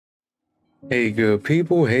Hey good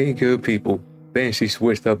people. Banshee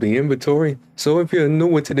switched up the inventory, so if you're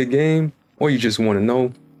newer to the game or you just want to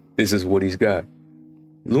know, this is what he's got.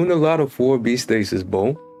 Lunar Lotto 4B stasis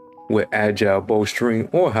bow with agile bowstring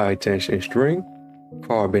or high tension string,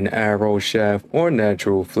 carbon arrow shaft or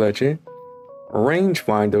natural fletching,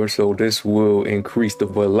 rangefinder, so this will increase the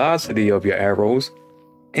velocity of your arrows,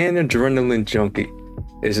 and adrenaline junkie.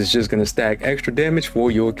 This is just going to stack extra damage for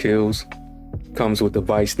your kills. Comes with the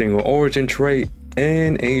Vice Stinger origin trait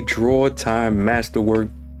and a draw time masterwork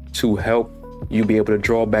to help you be able to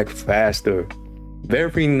draw back faster.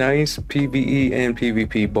 Very nice PvE and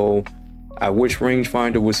PvP bow. I wish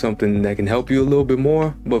rangefinder was something that can help you a little bit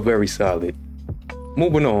more, but very solid.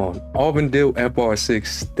 Moving on, Arvindale FR6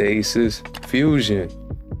 Stasis Fusion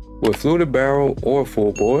with fluted barrel or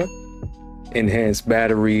full bore, enhanced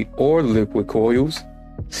battery or liquid coils,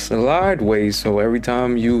 slide ways, so every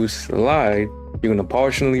time you slide, you're gonna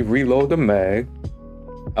partially reload the mag.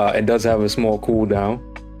 It does have a small cooldown,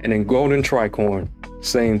 and then golden tricorn,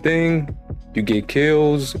 same thing. You get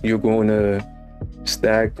kills, you're going to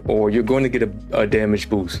stack, or you're going to get a damage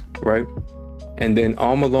boost, right? And then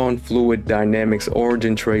Armalon Fluid Dynamics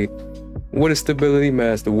origin trait with a stability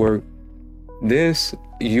masterwork. This,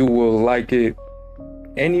 you will like it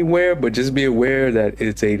anywhere, but just be aware that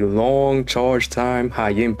it's a long charge time, high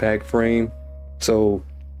impact frame. So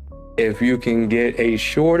if you can get a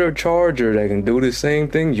shorter charger that can do the same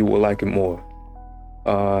thing, you will like it more.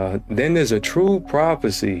 Then there's a True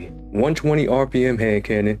Prophecy 120 RPM hand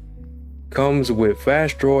cannon. Comes with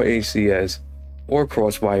fast draw ACS or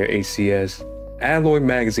crossfire ACS, alloy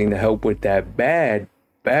magazine to help with that bad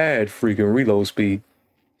freaking reload speed.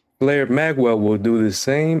 Flared magwell will do the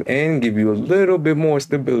same and give you a little bit more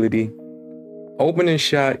stability. Opening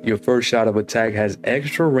shot, your first shot of attack has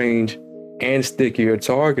extra range and stickier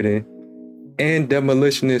targeting. And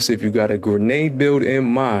demolitionist, if you got a grenade build in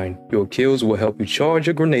mind, your kills will help you charge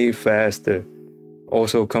a grenade faster.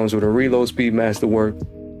 Also comes with a reload speed masterwork,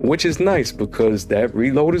 which is nice because that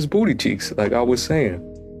reload is booty cheeks, like I was saying.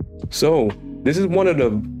 So this is one of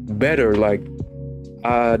the better,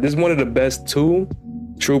 this is one of the best two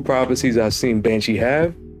True Prophecies I've seen Banshee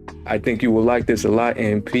have. I think you will like this a lot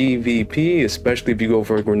in PvP, especially if you go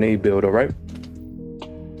for a grenade build, all right?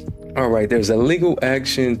 All right, there's a Legal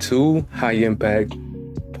Action 2 high impact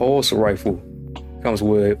pulse rifle. Comes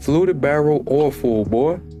with fluted barrel or full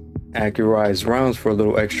bore, accurized rounds for a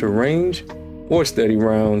little extra range, or steady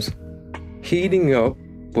rounds. Heating up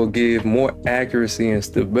will give more accuracy and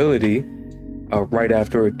stability right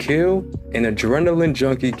after a kill, and adrenaline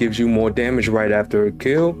junkie gives you more damage right after a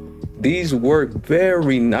kill. These work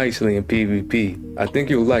very nicely in PvP. I think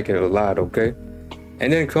you'll like it a lot, okay?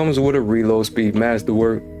 And then comes with a reload speed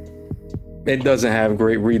masterwork. It doesn't have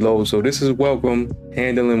great reload, so this is welcome.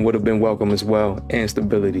 Handling would have been welcome as well, and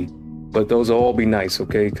stability. But those will all be nice,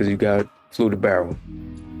 okay? Because you got fluted barrel.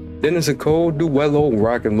 Then there's a Cold Duello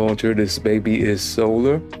rocket launcher. This baby is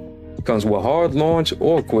solar. Comes with hard launch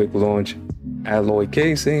or quick launch, alloy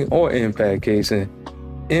casing or impact casing,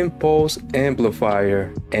 impulse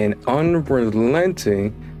amplifier, and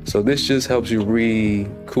unrelenting. So this just helps you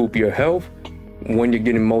recoup your health when you're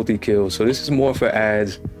getting multi-kills. So this is more for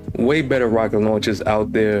ads. Way better rocket launchers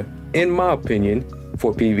out there, in my opinion,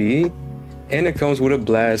 for PvE. And it comes with a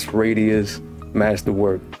blast radius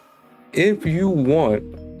masterwork. If you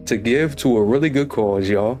want to give to a really good cause,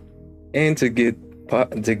 y'all, and to get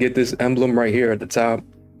this emblem right here at the top,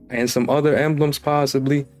 and some other emblems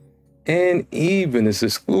possibly, and even this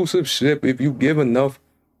exclusive ship if you give enough,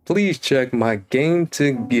 please check my Game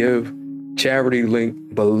to Give charity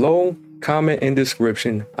link below, comment and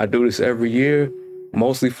description. I do this every year,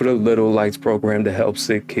 mostly for the Little Lights program to help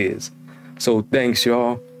sick kids. So thanks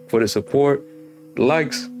y'all for the support.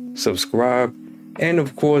 Likes, subscribe, and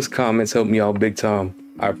of course comments help me out big time.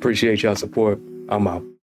 I appreciate y'all support. I'm out.